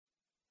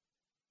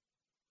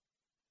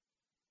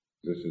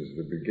This is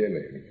the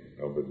beginning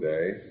of a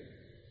day,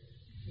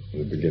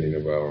 the beginning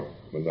of our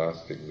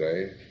monastic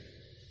day,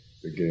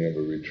 beginning of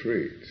a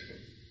retreat.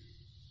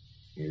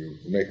 We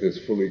make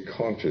this fully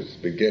conscious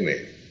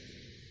beginning.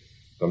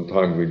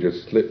 Sometimes we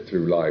just slip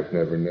through life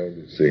never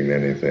noticing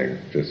anything,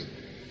 just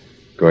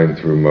going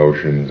through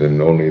motions,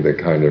 and only the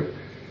kind of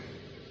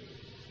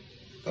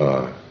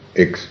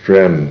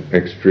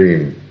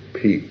extreme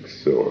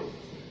peaks or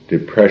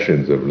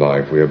depressions of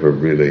life we ever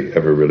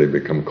really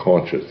become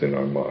conscious in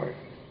our mind.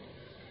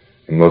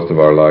 And most of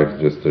our life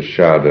is just a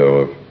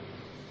shadow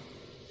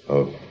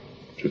of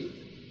just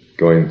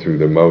going through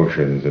the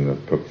motions in a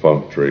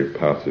perfunctory,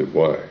 passive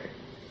way.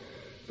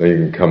 Then you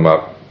can come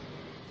up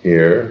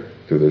here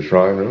to the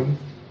shrine room,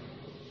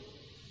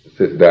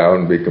 sit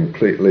down, be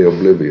completely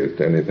oblivious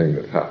to anything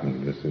that's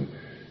happened, just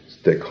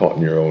stay caught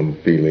in your own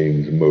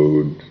feelings,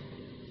 moods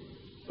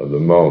of the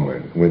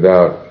moment,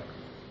 without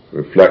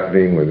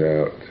reflecting,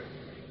 without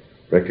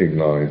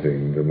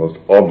recognizing the most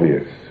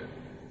obvious,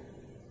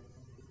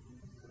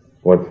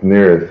 what's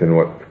nearest and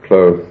what's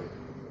close,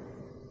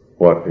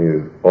 what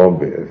is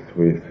obvious,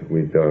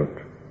 we don't,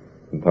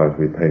 sometimes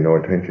we pay no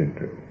attention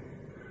to.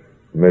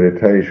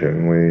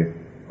 Meditation, we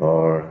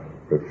are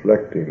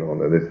reflecting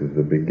on it. This is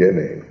the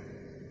beginning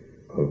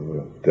of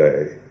the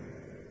day.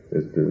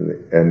 This is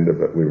the end of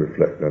it. We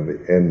reflect on the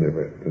end of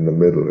it. In the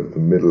middle is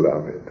the middle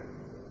of it.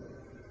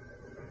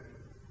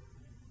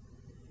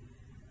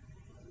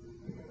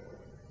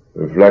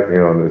 Reflecting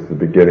on this is the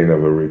beginning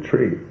of a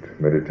retreat,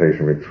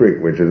 meditation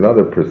retreat, which is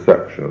another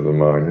perception of the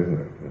mind,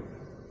 isn't it?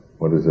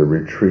 What does a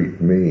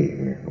retreat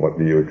mean? What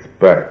do you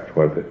expect?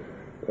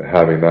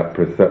 Having that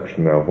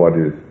perception now, what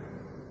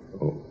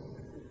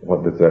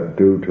does that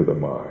do to the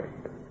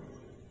mind?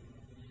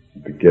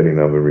 Beginning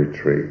of a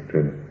retreat,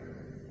 and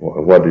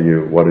what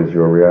is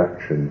your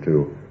reaction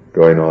to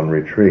going on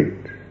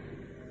retreat?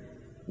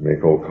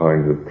 Make all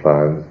kinds of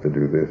plans to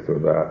do this or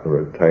that,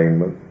 or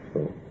attainments.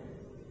 So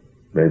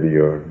maybe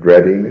you're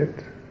dreading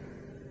it,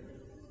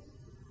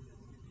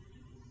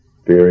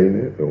 fearing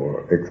it,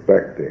 or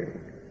expecting.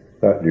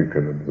 That you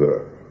can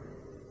observe.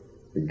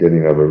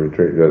 Beginning of a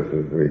retreat, just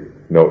as we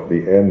note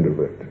the end of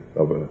it,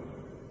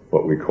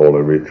 what we call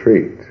a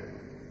retreat.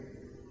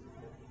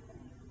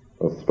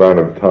 A span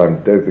of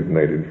time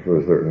designated for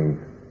a certain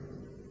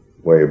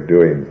way of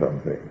doing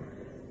something.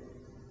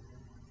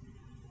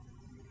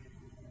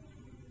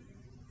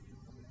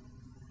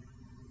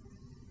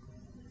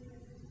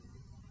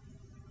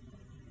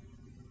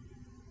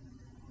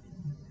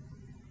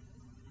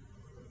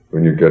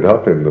 When you get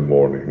up in the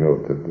morning,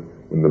 note that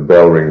when the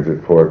bell rings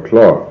at 4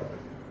 o'clock,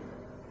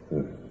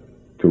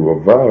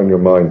 to vow in your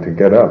mind to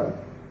get up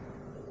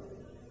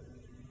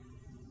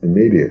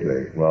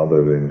immediately,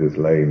 rather than just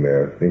laying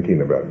there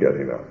thinking about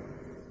getting up.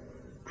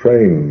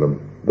 Train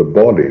the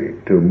body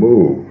to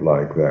move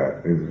like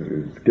that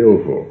is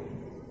skillful.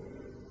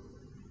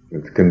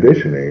 It's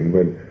conditioning,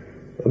 but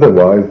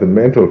otherwise the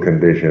mental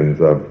conditions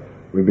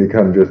we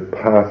become just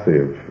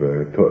passive,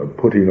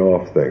 putting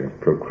off things,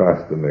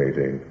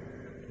 procrastinating,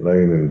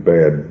 laying in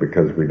bed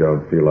because we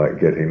don't feel like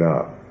getting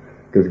up.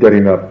 Because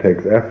getting up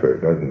takes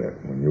effort, doesn't it?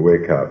 When you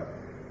wake up,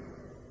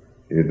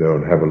 you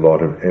don't have a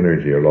lot of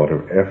energy, a lot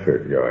of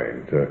effort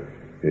going.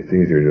 It's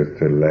easier just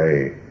to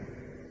lay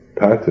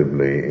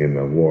passively in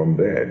a warm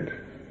bed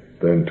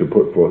than to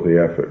put forth the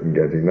effort in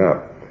getting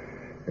up.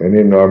 And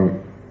in our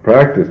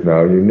practice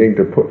now, you need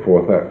to put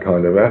forth that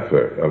kind of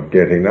effort of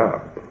getting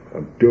up,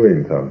 of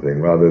doing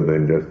something, rather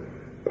than just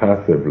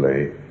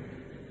passively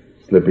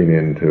slipping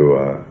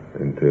into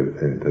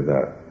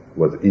that,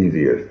 what's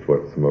easiest,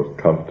 what's most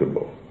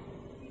comfortable.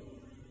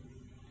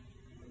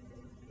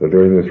 So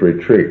during this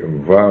retreat,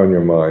 vow in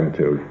your mind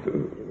to,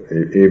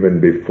 even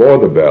before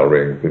the bell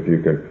rings, if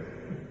you can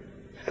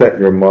set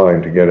your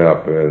mind to get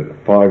up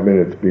 5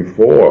 minutes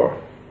before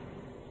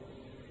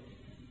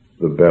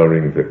the bell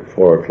rings at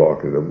 4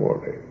 o'clock in the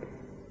morning.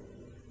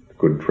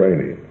 Good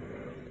training.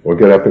 Or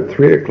get up at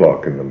 3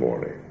 o'clock in the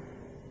morning.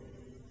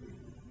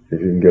 If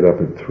you can get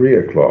up at 3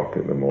 o'clock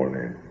in the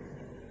morning,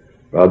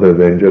 rather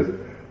than just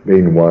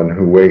being one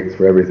who waits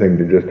for everything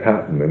to just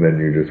happen and then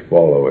you just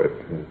follow it.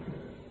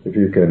 If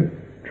you can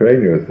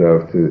train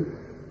yourself to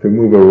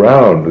move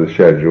around the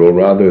schedule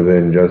rather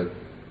than just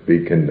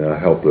be kind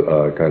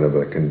of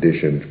a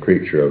conditioned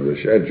creature of the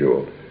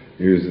schedule.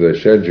 Use the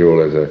schedule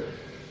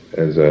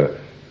as a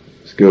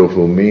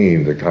skillful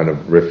means, a kind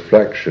of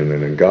reflection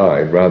and a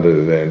guide,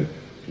 rather than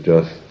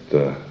just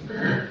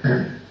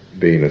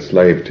being a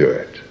slave to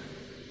it.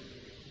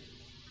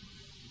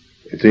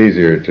 It's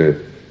easier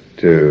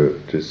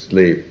to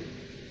sleep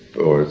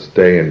or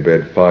stay in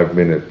bed 5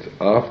 minutes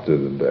after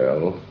the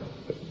bell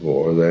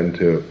more than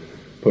to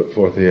put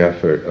forth the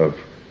effort of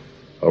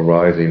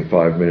arising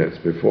 5 minutes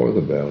before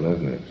the bell,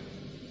 isn't it?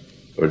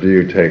 Or do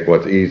you take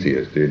what's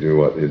easiest? Do you do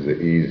what is the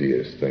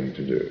easiest thing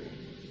to do?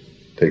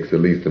 It takes the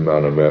least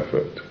amount of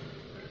effort.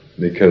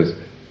 Because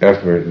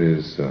effort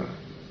is,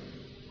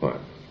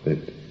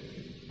 it's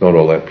not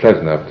all that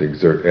pleasant enough to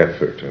exert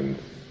effort in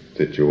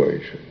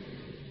situations.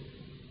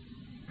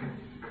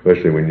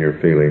 Especially when you're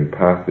feeling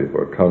passive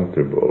or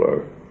comfortable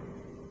or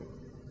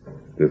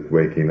just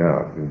waking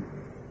up. And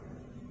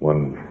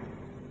one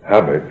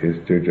habit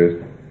is to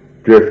just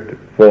drift,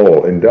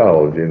 fall,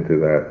 indulge into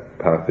that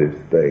passive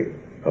state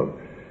of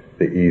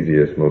the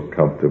easiest, most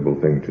comfortable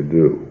thing to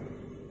do.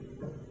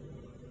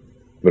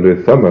 But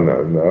as someone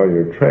knows now,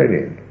 you're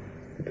training.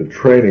 It's a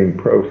training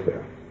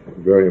process. It's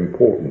very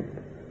important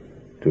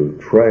to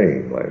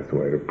train, like it's a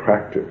way to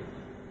practice.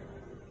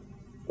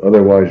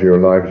 Otherwise, your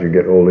life, as you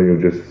get older,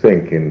 you'll just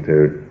sink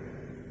into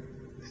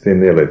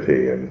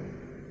senility and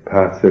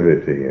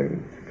passivity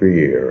and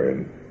fear.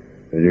 And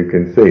as you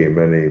can see,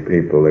 many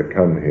people that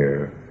come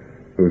here,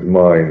 whose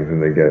minds, when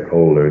they get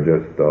older,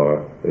 just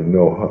are, there's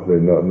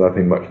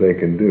nothing much they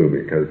can do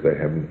because they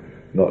have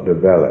not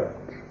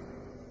developed,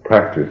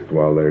 practiced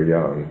while they're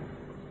young.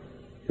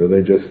 So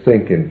they just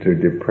sink into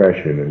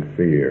depression and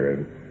fear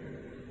and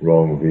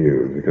wrong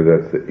views, because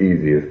that's the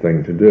easiest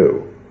thing to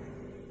do.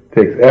 It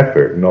takes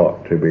effort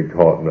not to be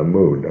caught in a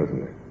mood,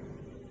 doesn't it?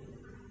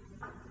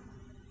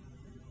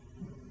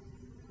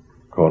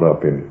 Caught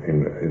up in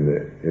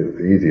the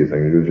easiest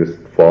thing to do is just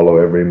follow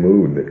every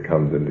mood that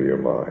comes into your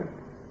mind.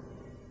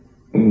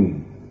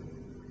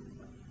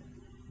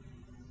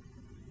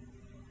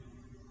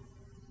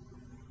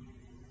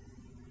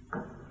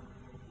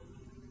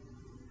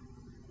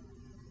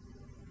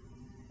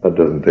 That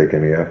doesn't take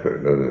any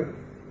effort, does it?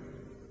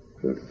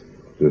 It's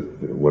just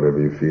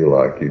whatever you feel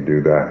like, you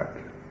do that.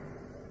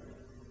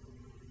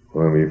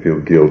 When you feel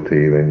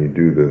guilty, then you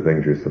do the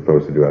things you're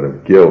supposed to do out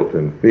of guilt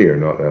and fear,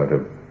 not out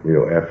of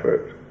real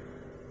effort.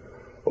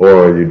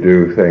 Or you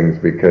do things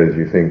because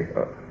you think,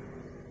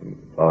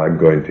 I'm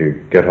going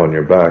to get on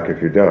your back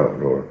if you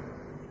don't, or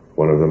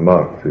one of the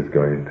monks is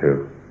going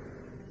to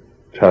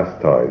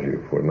chastise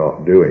you for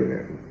not doing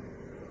it,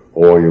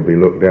 or you'll be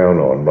looked down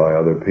on by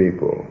other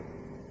people.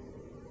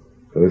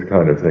 So this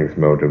kind of things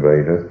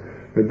motivate us.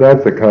 But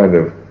that's the kind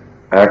of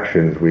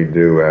actions we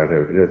do out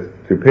of just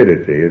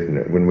stupidity, isn't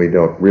it? When we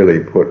don't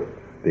really put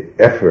the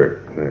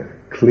effort, the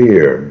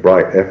clear,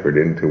 bright effort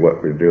into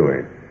what we're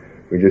doing.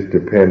 We just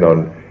depend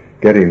on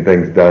getting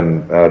things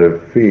done out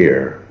of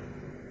fear,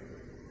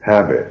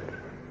 habit,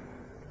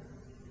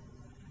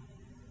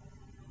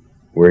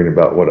 worrying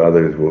about what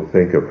others will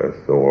think of us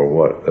or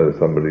what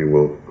somebody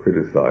will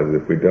criticize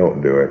if we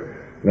don't do it.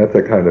 And that's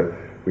a kind of,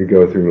 we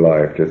go through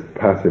life just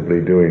passively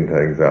doing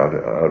things out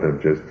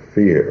of just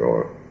fear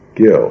or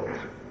guilt.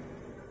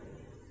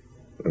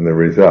 And the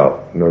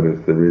result,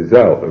 notice the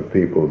result of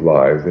people's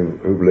lives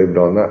who've lived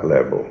on that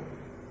level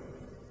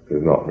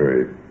is not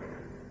very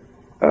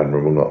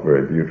admirable, not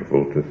very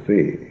beautiful to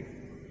see.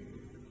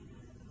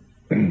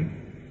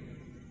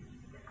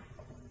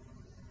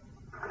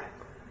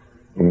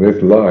 And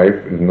this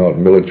life is not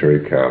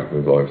military camp,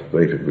 as I've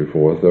stated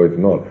before, so it's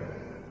not,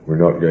 we're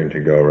not going to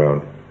go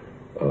around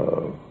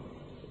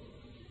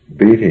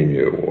beating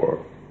you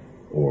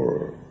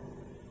or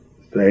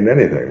saying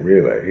anything,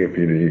 really. If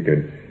you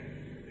can,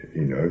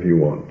 if you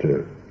want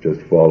to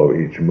just follow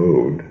each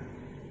mood,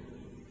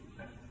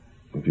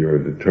 if you're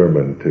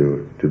determined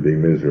to be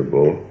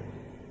miserable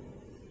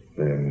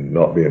and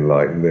not be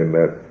enlightened, then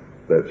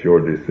that's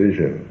your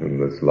decision in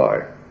this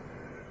life.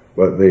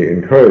 But the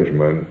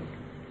encouragement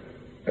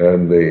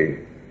and the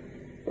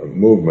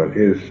movement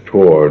is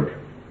toward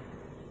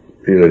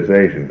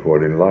realization,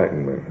 toward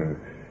enlightenment. And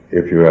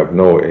if you have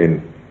no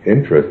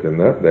interest in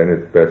that, then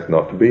it's best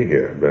not to be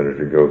here. Better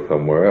to go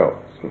somewhere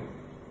else.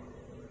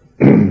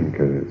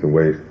 Because it's a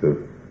waste of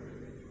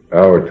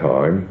our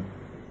time,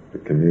 the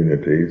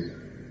communities,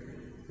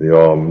 the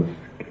alms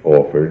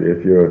offered,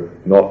 if you're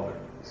not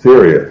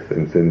serious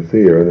and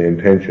sincere in the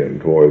intention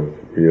towards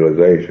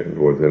realization,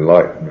 towards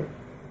enlightenment.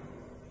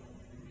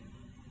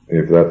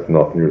 If that's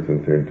not your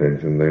sincere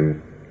intention,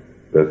 then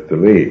best to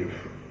leave.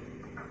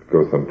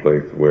 Go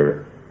someplace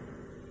where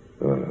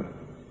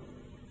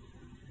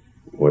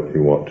what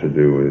you want to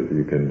do is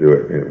you can do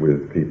it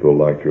with people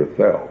like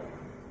yourself.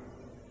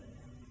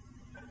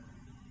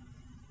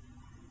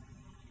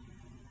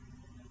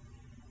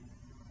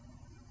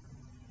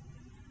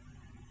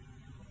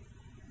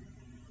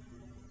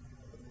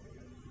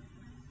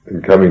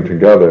 And coming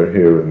together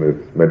here in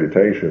this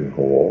meditation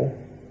hall,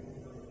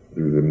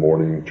 do the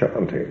morning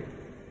chanting.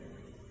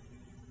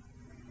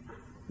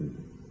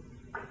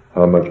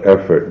 How much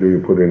effort do you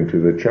put into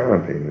the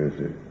chanting?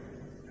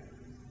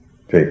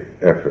 It takes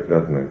effort,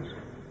 doesn't it?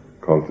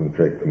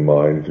 Concentrate the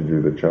mind to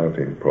do the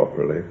chanting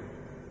properly.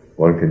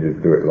 One can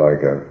just do it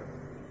like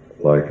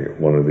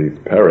one of these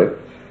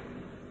parrots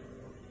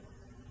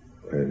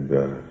and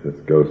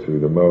just go through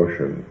the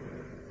motion.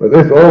 But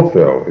this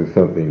also is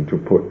something to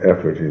put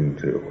effort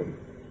into and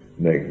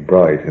make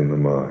bright in the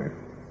mind.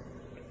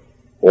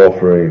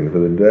 Offering for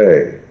the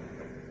day,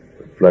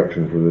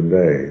 reflection for the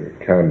day,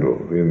 the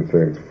candles, the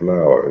incense,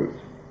 flowers.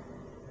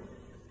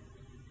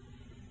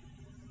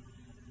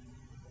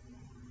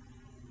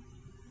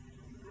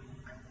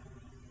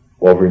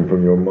 Offering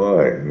from your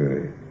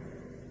mind,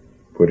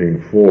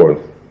 putting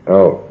forth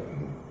out,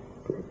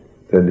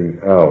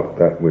 sending out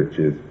that which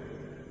is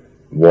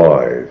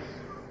wise,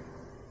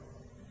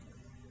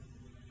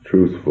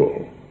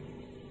 truthful,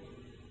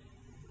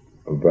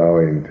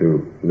 vowing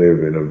to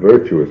live in a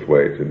virtuous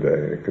way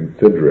today, a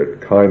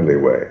considerate, kindly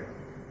way.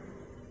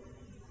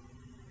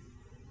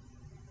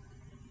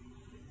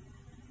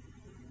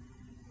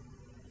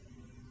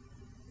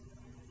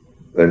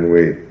 Then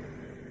we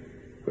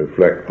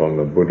reflect on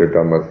the Buddha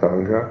Dhamma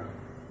Sangha.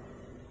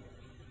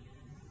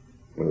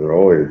 There are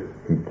always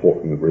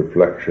important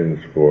reflections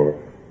for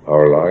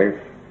our life.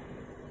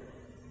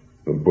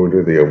 The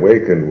Buddha, the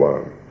awakened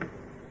one,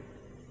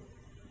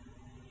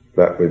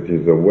 that which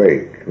is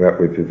awake, that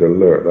which is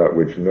alert, that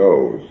which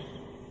knows.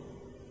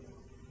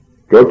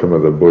 Gautama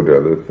the Buddha,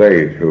 the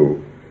sage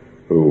who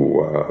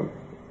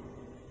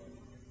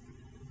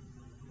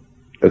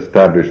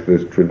established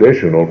this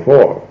traditional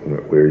form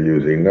that we're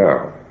using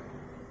now.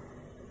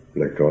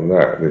 Reflect on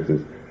that.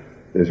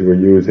 This we're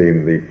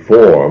using the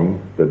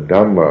form, the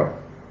Dhamma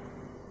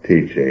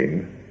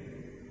teaching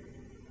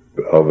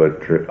of a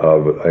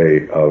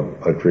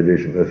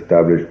tradition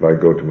established by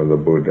Gautama the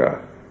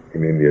Buddha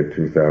in India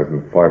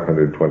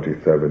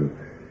 2,527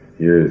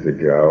 years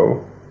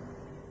ago.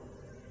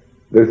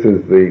 This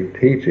is the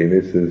teaching,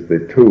 this is the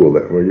tool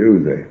that we're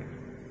using.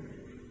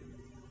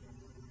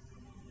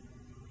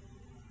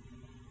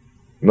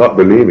 Not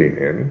believing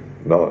in,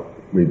 not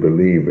we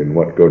believe in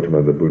what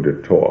Gautama the Buddha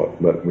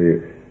taught, but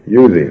we're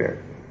using it.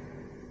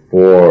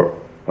 Or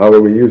how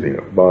are we using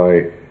it?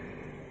 By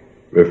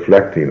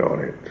reflecting on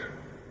it,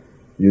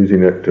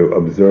 using it to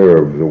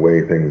observe the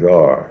way things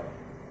are.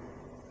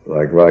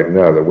 Like right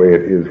now, the way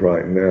it is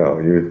right now,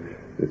 use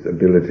this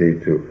ability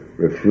to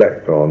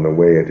reflect on the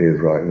way it is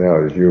right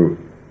now as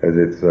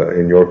it's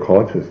in your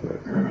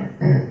consciousness.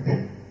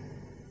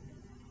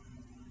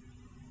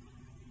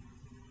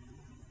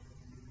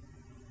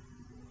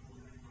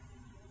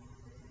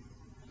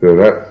 So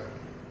that's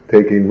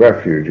taking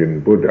refuge in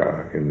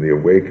Buddha, in the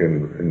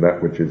awakened, in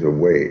that which is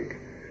awake.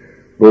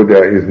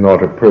 Buddha is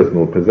not a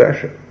personal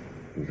possession.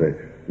 You say,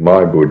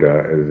 my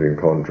Buddha is in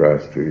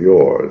contrast to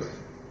yours.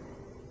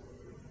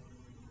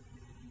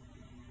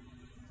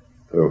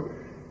 So,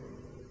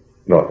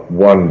 not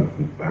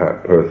one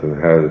person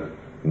has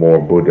more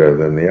Buddha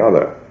than the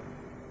other.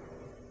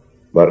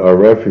 But our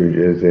refuge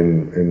is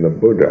in the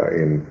Buddha,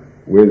 in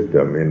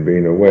wisdom, in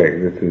being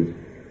awake. This is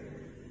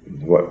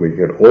what we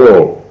can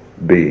all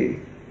be,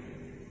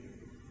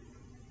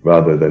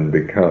 rather than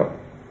become.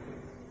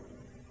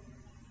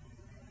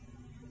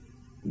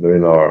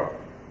 In our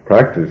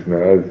practice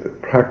now is the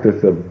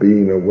practice of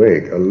being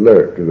awake,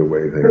 alert to the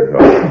way things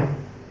are,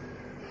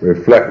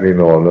 reflecting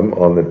on them,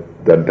 on the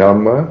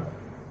Dhamma,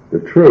 the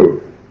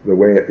truth, the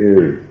way it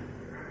is,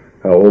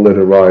 how all that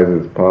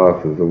arises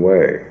passes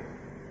away,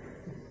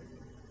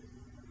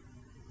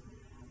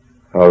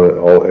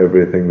 how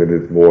everything that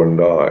is born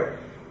dies.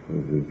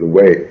 This is the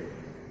way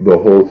the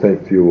whole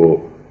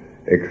sensual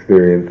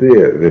experience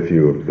is. If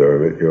you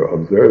observe it, you're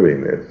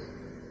observing this.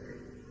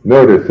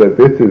 Notice that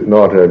this is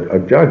not a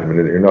judgment.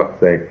 You're not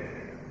saying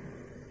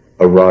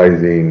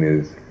arising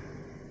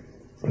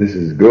this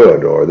is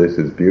good, or this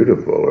is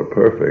beautiful, or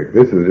perfect.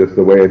 This is just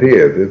the way it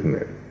is, isn't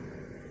it?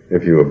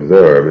 If you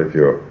observe,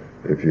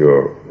 if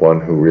you're one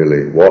who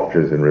really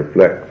watches and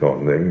reflects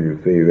on things, you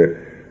see that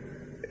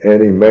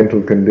any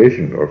mental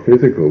condition or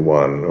physical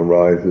one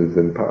arises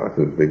and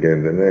passes,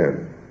 begins and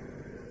ends.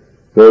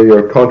 So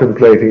you're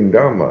contemplating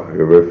Dhamma,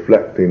 you're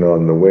reflecting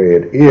on the way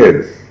it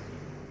is,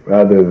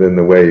 rather than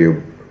the way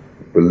you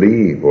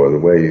believe or the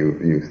way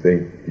you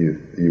think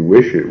you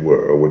wish it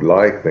were or would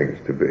like things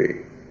to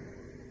be.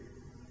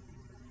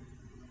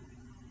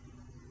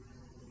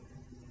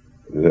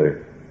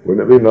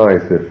 Wouldn't it be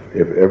nice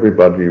if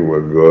everybody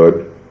were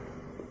good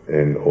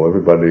and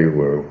everybody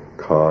were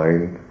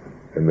kind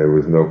and there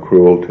was no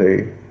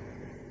cruelty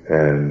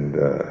and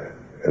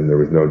there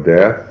was no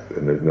death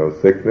and there's no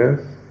sickness?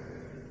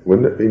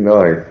 Wouldn't it be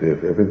nice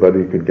if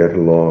everybody could get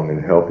along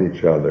and help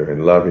each other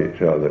and love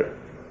each other?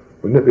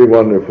 Wouldn't it be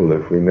wonderful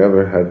if we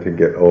never had to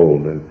get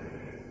old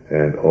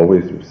and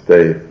always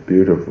stay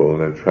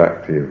beautiful and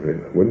attractive?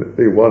 And wouldn't it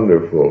be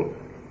wonderful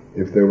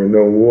if there were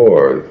no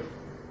wars?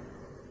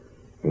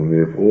 And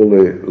if all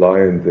the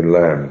lions and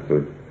lambs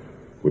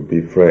would be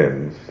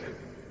friends?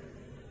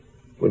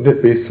 Wouldn't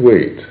it be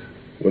sweet?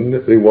 Wouldn't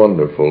it be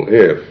wonderful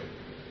if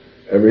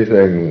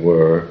everything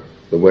were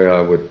the way I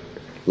would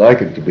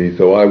like it to be,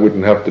 so I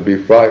wouldn't have to be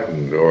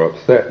frightened or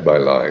upset by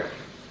life?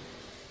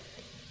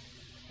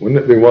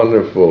 Wouldn't it be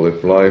wonderful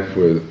if life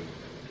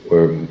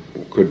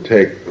could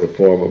take the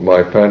form of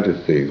my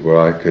fantasies, where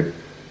I could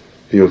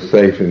feel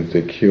safe and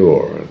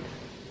secure and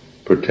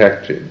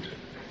protected,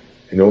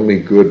 and only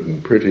good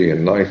and pretty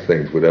and nice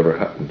things would ever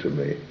happen to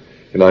me,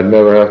 and I'd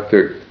never have to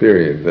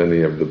experience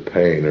any of the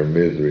pain or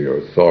misery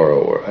or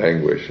sorrow or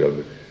anguish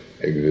of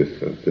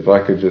existence? If I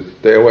could just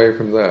stay away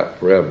from that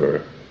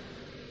forever,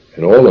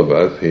 and all of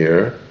us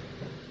here,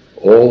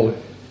 all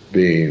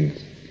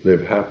beings,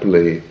 live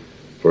happily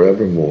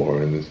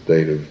forevermore in the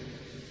state of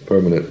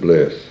permanent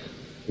bliss.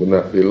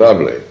 Wouldn't that be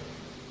lovely?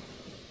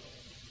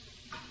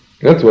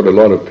 That's what a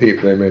lot of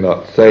people, they may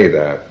not say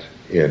that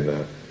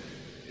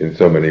in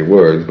so many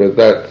words, but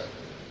that's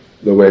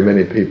the way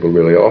many people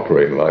really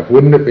operate in life.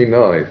 Wouldn't it be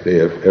nice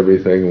if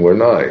everything were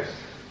nice?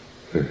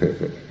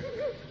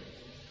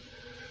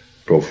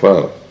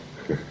 Profound.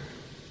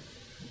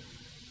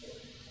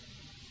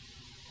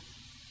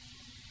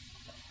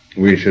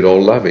 We should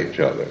all love each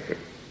other.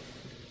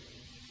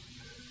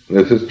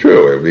 This is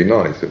true. It would be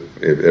nice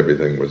if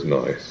everything was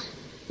nice.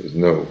 There's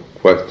no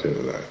question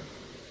of that.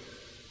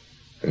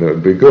 And it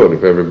would be good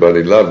if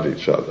everybody loved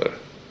each other.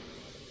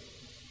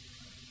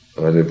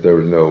 And if there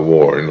was no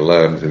war, and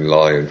lambs and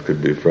lions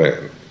could be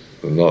friends.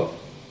 I'm not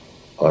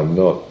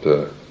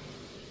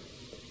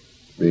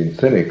being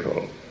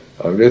cynical.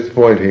 I'm just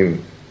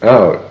pointing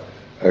out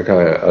a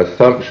kind of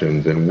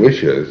assumptions and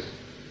wishes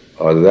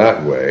are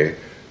that way,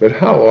 but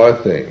how are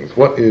things?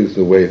 What is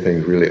the way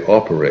things really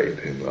operate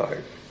in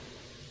life,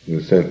 in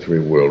the sensory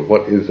world?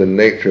 What is the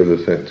nature of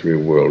the sensory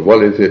world?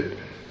 What is it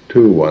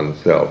to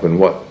oneself, and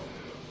what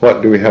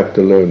do we have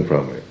to learn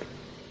from it?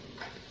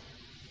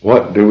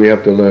 What do we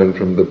have to learn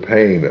from the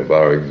pain of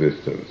our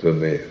existence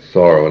and the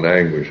sorrow and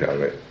anguish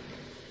of it,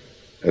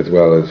 as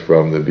well as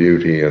from the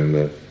beauty and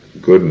the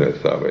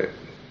goodness of it?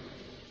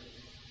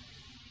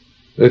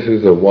 This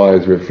is a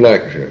wise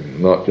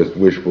reflection, not just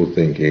wishful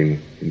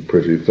thinking and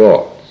pretty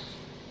thoughts.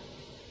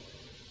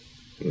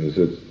 This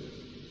is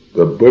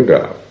the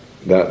Buddha,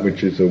 that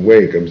which is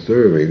awake,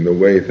 observing the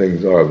way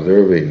things are,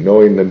 observing,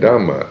 knowing the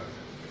Dhamma,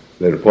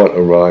 that what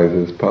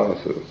arises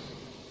passes.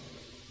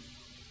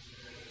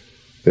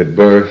 That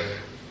birth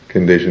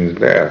conditions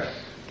death.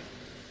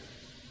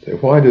 So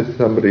why does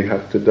somebody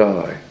have to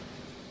die?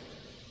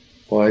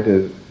 Why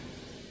does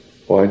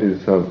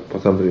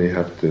somebody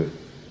have to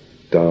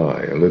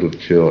die? A little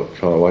child.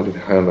 Why did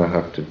Hannah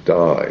have to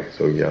die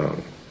so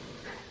young?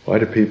 Why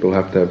do people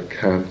have to have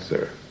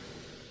cancer?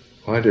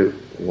 Why do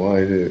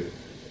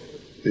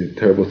these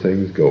terrible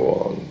things go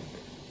on?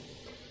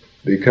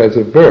 Because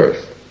of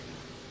birth.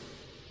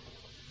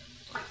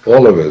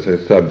 All of us are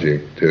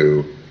subject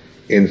to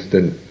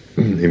instant,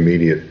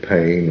 immediate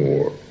pain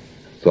or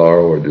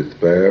sorrow or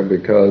despair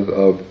because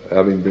of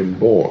having been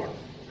born.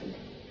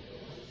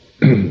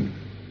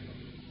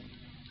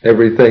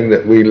 Everything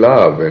that we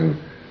love and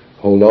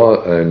hold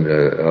on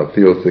and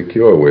feel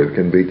secure with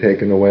can be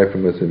taken away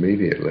from us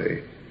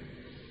immediately.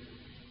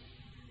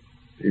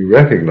 You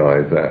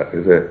recognize that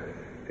as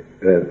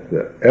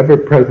the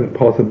ever-present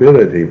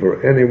possibility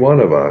for any one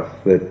of us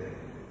that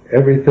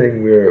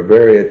everything we're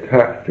very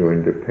attached to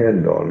and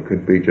depend on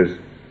could be just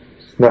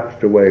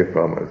snatched away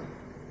from us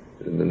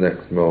in the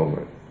next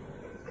moment.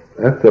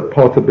 That's a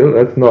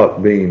possibility. That's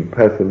not being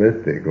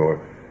pessimistic or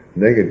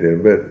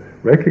negative, but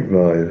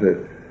recognize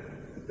that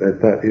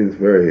is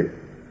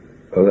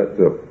that's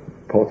a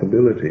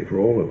possibility for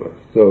all of us.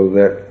 So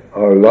that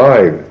our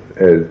lives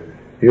as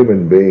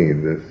human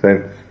beings,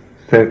 as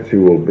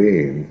sensual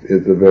beings,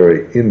 is a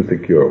very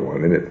insecure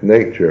one, and its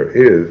nature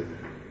is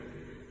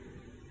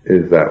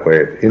that way.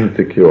 It's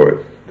insecure.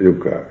 It's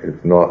dukkha.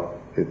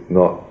 It's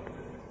not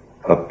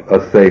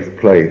a safe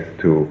place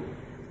to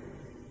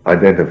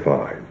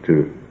identify,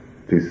 to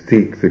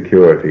seek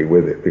security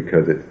with it,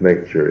 because its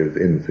nature is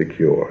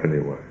insecure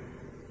anyway.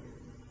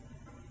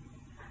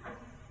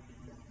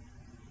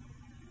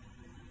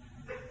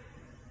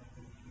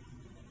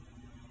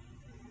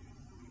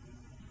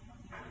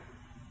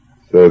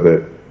 So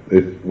that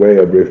this way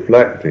of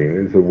reflecting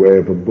is a way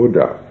of a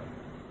Buddha,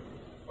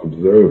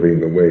 observing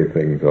the way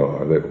things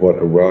are, that what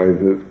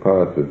arises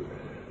passes.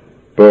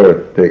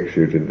 Birth takes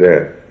you to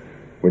death.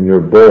 When you're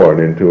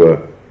born into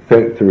a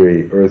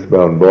sensory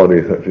earthbound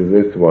body such as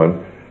this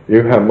one,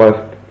 you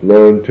must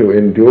learn to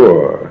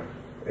endure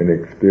and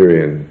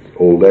experience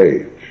old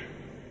age,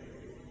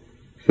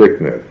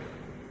 sickness,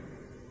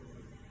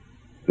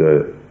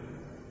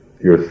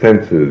 your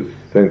senses,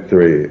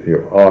 sensory,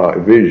 your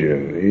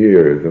vision,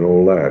 ears, and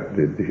all that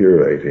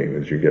deteriorating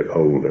as you get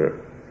older,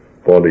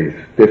 body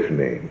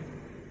stiffening,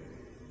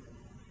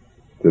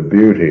 the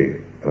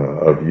beauty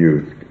of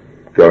youth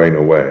going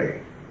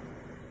away,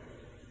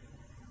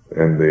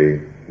 and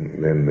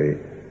then the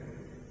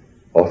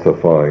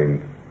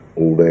ossifying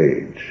old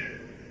age,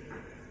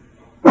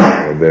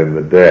 and then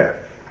the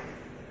death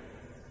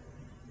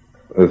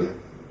as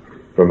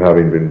from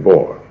having been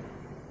born.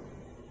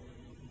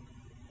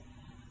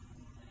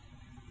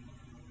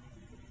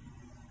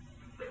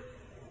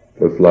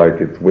 It's like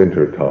it's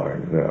winter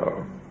time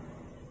now.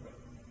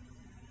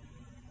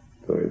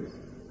 So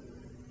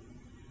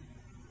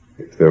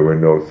if there were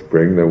no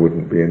spring, there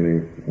wouldn't be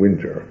any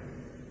winter.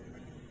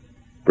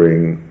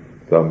 Spring,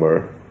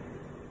 summer,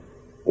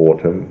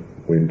 autumn,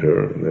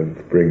 winter, and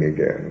then spring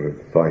again. It's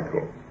a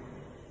cycle.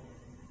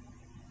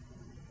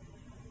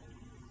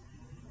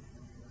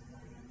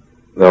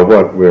 Now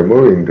what we're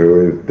moving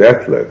to is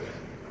deathless.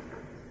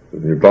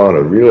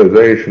 Nibbana,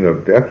 realization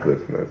of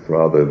deathlessness,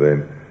 rather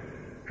than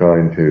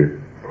trying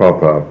to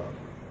prop up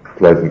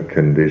pleasant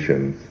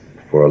conditions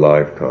for a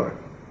lifetime,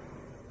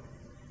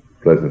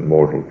 pleasant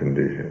mortal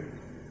conditions.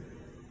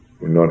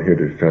 We're not here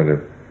to try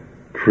to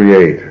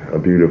create a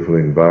beautiful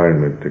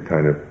environment to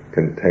kind of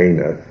contain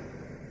us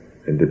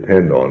and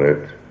depend on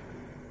it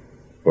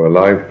for a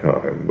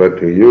lifetime, but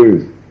to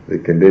use the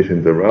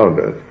conditions around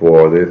us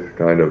for this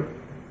kind of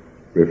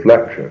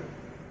reflection.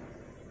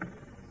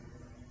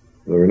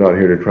 So we're not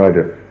here to try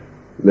to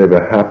live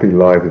a happy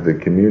life as a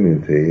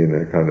community in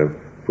a kind of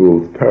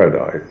fool's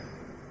paradise.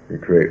 We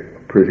create a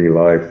pretty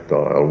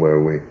lifestyle where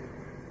we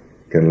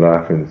can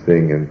laugh and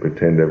sing and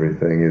pretend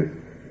everything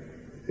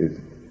is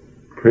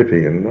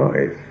pretty and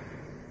nice,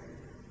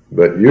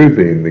 but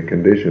using the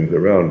conditions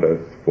around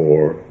us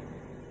for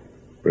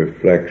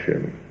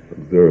reflection,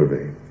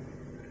 observing.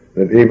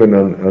 That even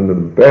on the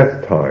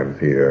best times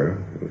here,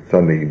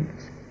 sunny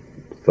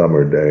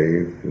summer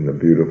days in the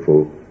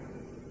beautiful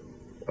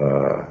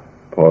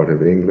part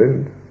of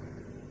England,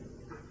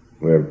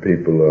 where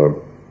people are,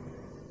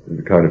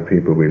 the kind of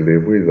people we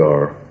live with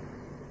are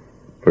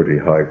pretty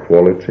high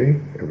quality,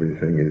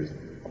 everything is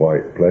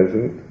quite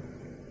pleasant,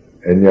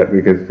 and yet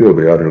we can still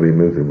be utterly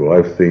miserable.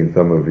 I've seen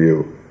some of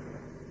you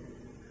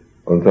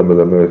on some of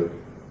the most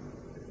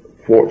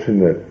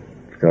fortunate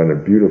kind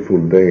of beautiful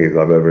days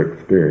I've ever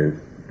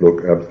experienced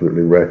look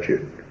absolutely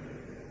wretched.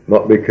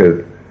 Not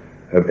because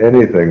of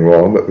anything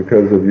wrong, but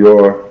because of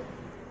your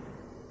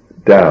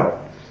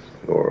doubts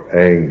or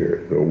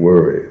angers or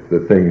worries, the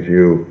things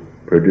you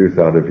produce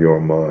out of your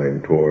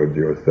mind towards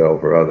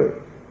yourself or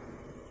others.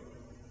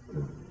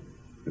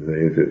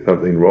 Is it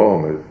something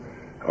wrong?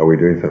 Are we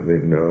doing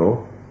something?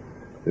 No.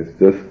 It's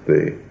just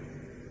the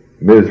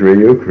misery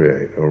you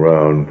create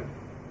around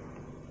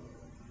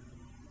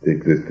the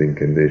existing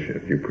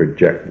conditions. You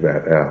project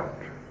that out.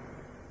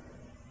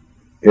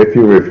 If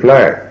you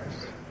reflect,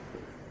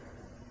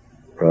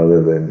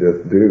 rather than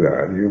just do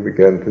that, you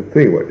begin to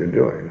see what you're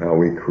doing, how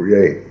we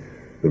create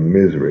the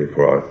misery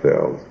for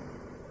ourselves.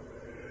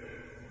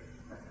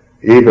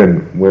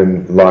 Even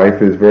when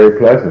life is very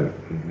pleasant,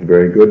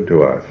 very good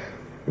to us,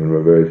 when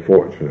we're very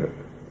fortunate.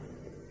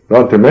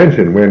 Not to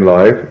mention when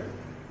life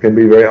can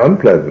be very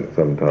unpleasant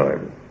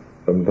sometimes.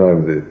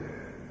 Sometimes it's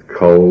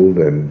cold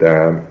and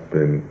damp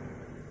and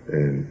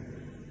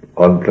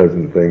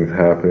unpleasant things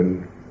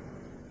happen,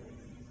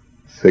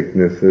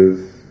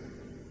 sicknesses,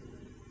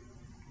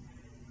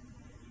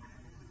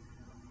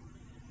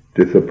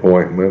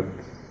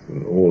 disappointments,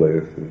 and all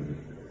this.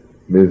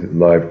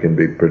 Life can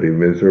be pretty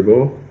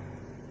miserable.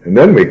 And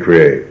then we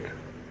create.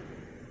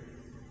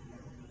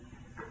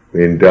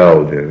 We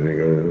indulge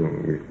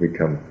in, we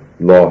become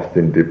lost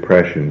in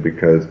depression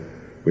because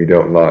we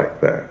don't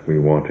like that. We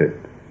want it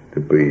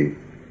to be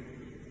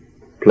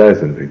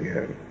pleasant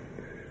again.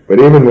 But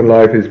even when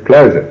life is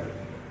pleasant,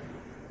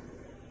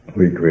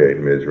 we create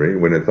misery.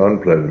 When it's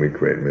unpleasant, we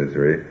create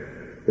misery.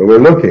 But we're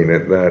looking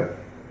at that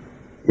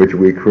which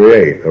we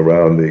create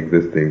around the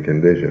existing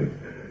conditions.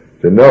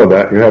 To know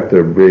that, you have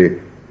to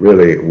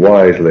really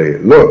wisely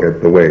look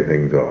at the way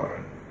things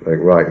are. Like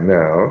right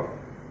now,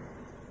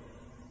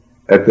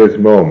 at this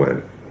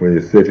moment, when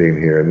you're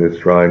sitting here in this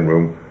shrine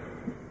room,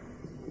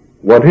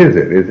 what is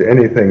it? Is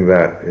anything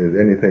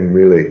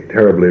really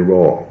terribly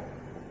wrong?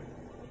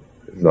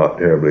 It's not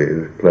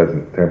terribly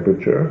pleasant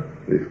temperature,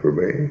 at least for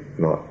me.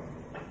 Not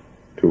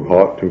too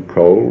hot, too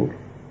cold.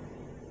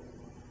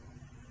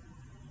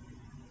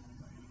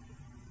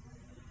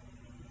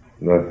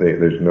 Nothing.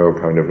 There's no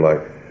kind of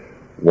like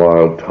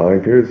wild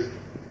tigers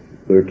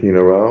lurking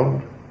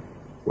around,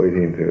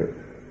 waiting to.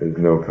 There's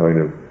no kind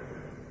of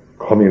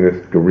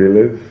communist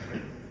guerrillas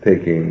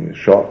taking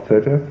shots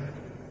at us.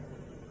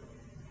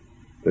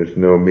 There's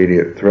no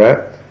immediate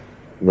threats,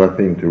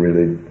 nothing to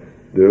really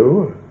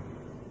do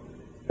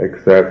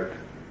except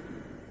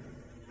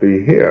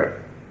be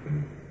here.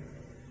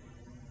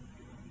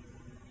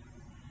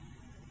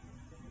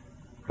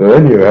 So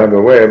then you have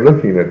a way of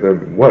looking at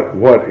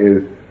what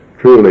is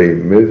truly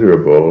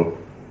miserable,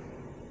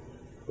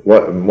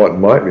 what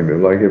might be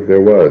miserable, like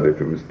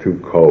if it was too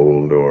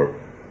cold or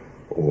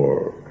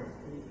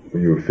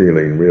you were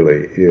feeling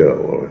really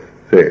ill or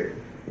sick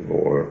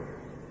or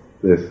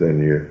this,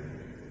 then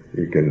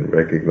you can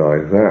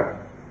recognize that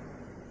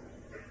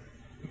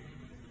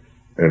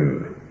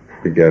and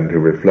begin to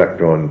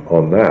reflect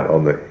on that,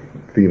 on the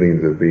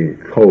feelings of being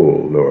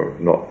cold or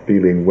not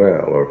feeling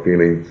well or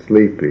feeling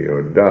sleepy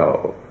or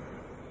dull.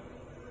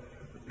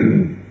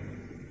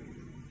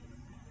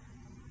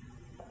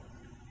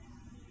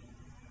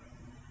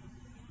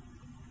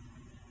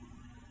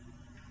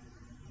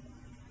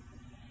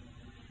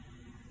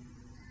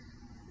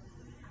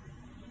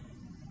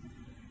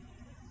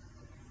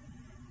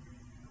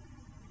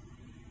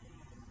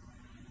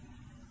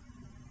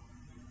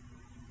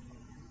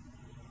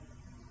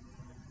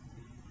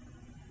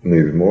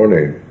 These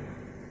morning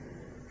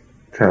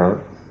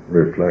chants,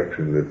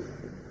 reflection, that's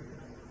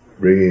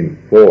bringing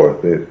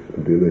forth this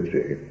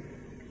ability,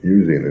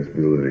 using this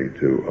ability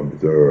to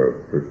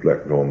observe,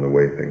 reflect on the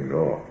way things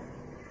are.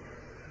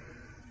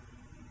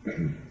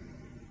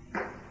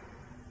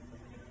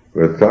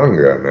 The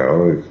Sangha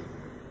now is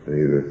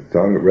the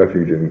Sangha,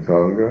 refuge in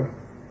Sangha,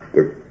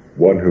 the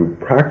one who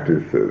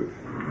practices,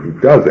 who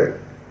does it,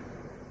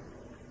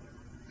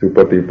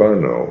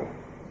 Supatipanno,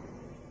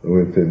 who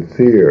is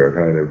sincere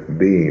kind of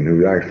being,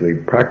 who's actually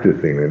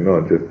practicing it,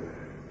 not just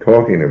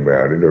talking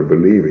about it or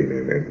believing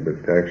in it,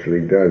 but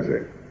actually does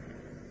it.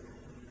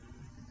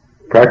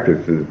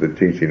 practices the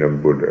teaching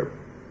of Buddha.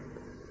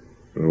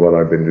 And what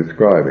I've been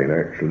describing,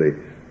 actually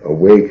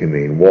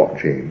awakening,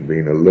 watching,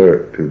 being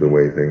alert to the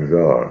way things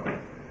are,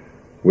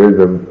 with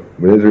the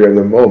misery of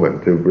the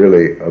moment, to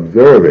really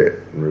observe it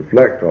and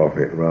reflect off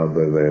it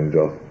rather than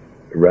just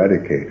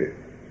eradicate it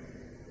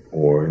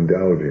or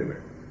indulge in it.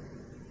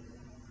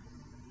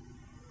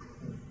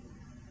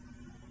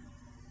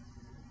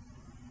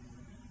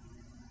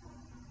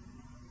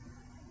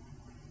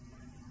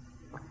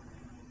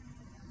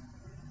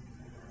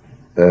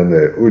 And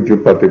the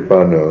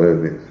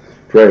Ujjapatipanno is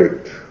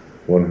straight,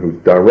 one who's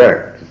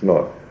direct.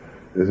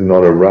 This is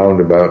not a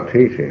roundabout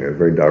teaching, a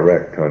very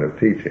direct kind of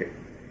teaching.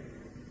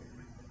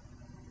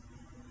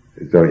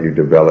 It's don't you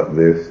develop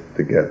this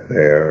to get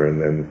there, and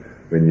then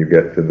when you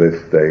get to this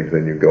stage,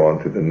 then you go on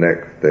to the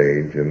next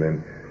stage, and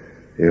then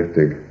you have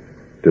to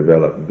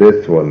develop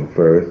this one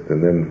first,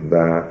 and then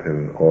that,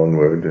 and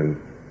onward, and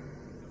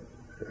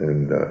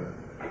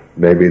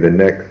maybe the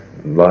next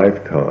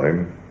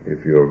lifetime,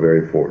 if you're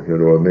very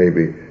fortunate, or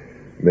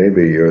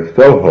maybe you're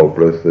so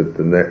hopeless that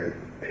the next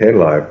 10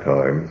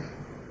 lifetimes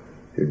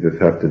you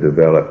just have to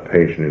develop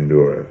patient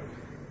endurance.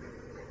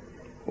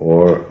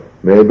 Or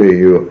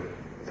maybe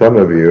some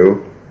of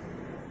you,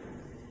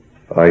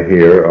 I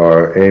hear,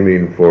 are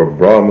aiming for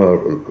Brahma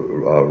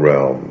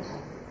realms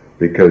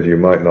because you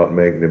might not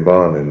make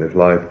Nibbana in this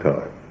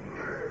lifetime.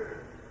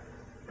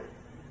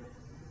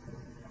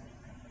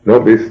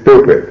 Don't be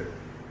stupid.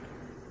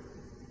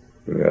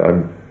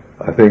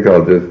 I think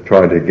I'll just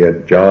try to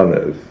get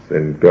jhanas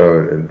and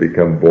go and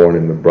become born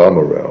in the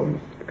Brahma realms,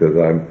 because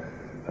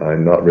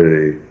I'm not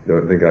really,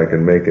 don't think I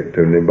can make it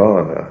to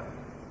Nibbana.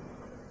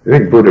 I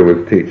think Buddha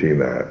was teaching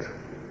that.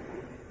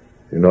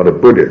 You're not a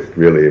Buddhist,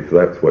 really, if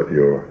that's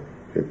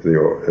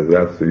if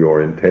that's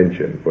your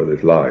intention for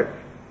this life.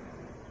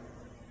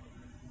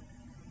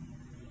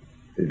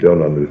 You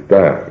don't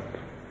understand.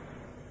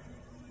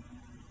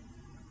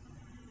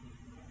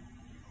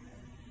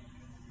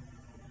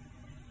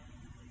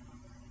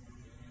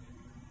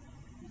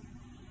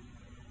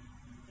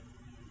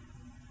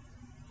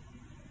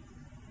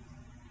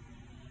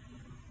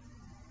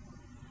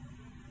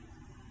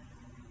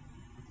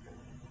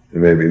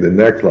 Maybe the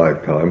next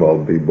lifetime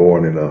I'll be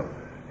born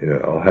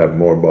I'll have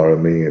more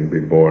barami and be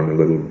born a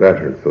little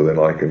better, so then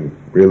I can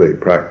really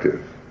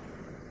practice.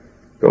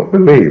 Don't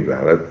believe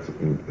that.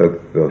 That's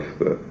just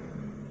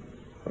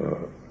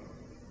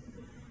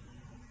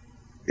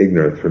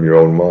ignorance from your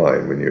own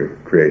mind when you're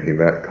creating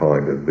that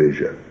kind of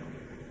vision.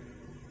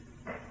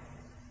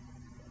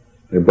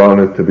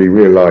 Nibbana is to be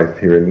realized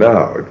here and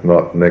now. It's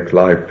not next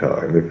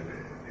lifetime.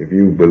 If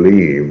you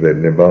believe that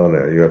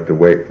Nibbana, you have to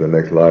wait for the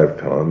next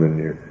lifetime, and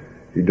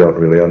you don't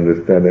really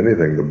understand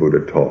anything the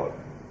Buddha taught.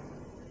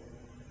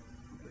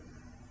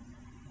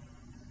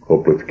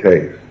 Hopeless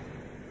case.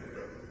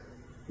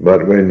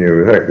 But when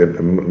you think that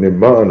the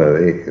Nibbana,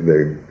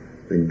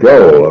 the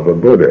goal of a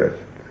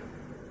Buddhist,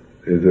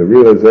 is a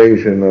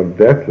realization of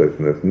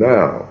deathlessness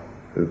now.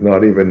 It's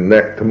not even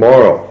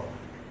tomorrow.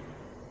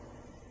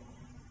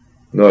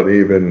 Not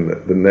even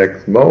the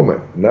next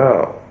moment.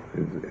 Now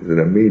is an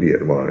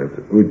immediate one. It's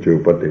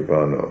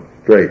Ujjapatipanno,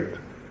 straight,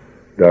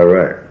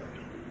 direct.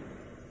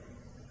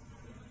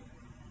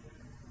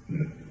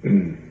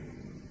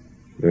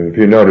 And if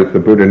you notice, the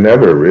Buddha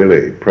never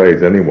really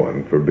praised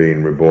anyone for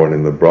being reborn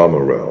in the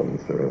Brahma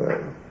realms,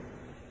 or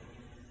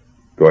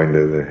going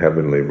to the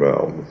heavenly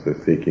realms,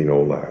 seeking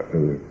all that,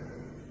 and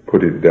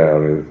put it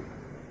down as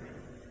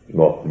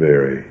not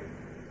very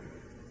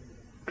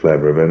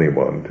clever of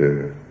anyone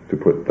to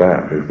put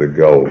that as the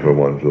goal for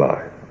one's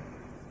life.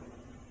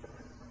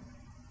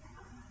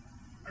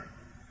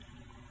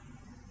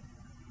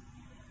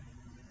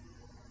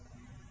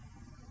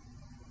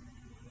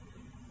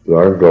 So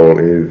our goal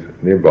is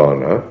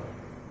Nibbana.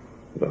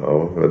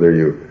 Now,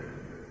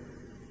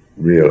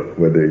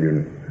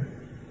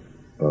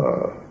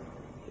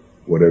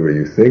 whatever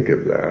you think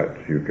of that,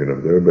 you can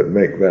observe, but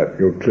make that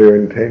your clear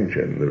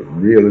intention, the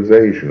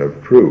realization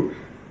of truth,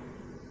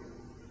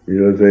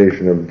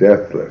 realization of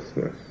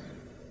deathlessness.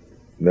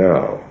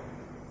 Now,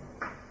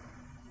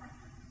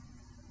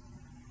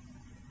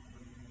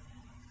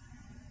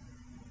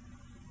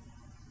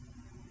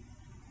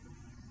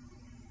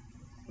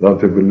 not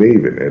to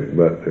believe in it,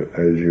 but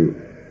as you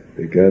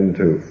begin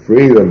to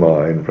free the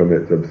mind from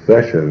its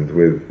obsessions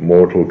with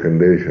mortal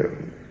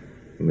conditions,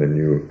 and then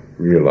you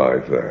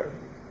realize that.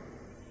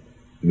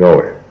 Know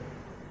it.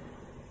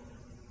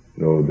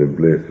 Know the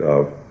bliss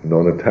of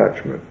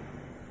non-attachment.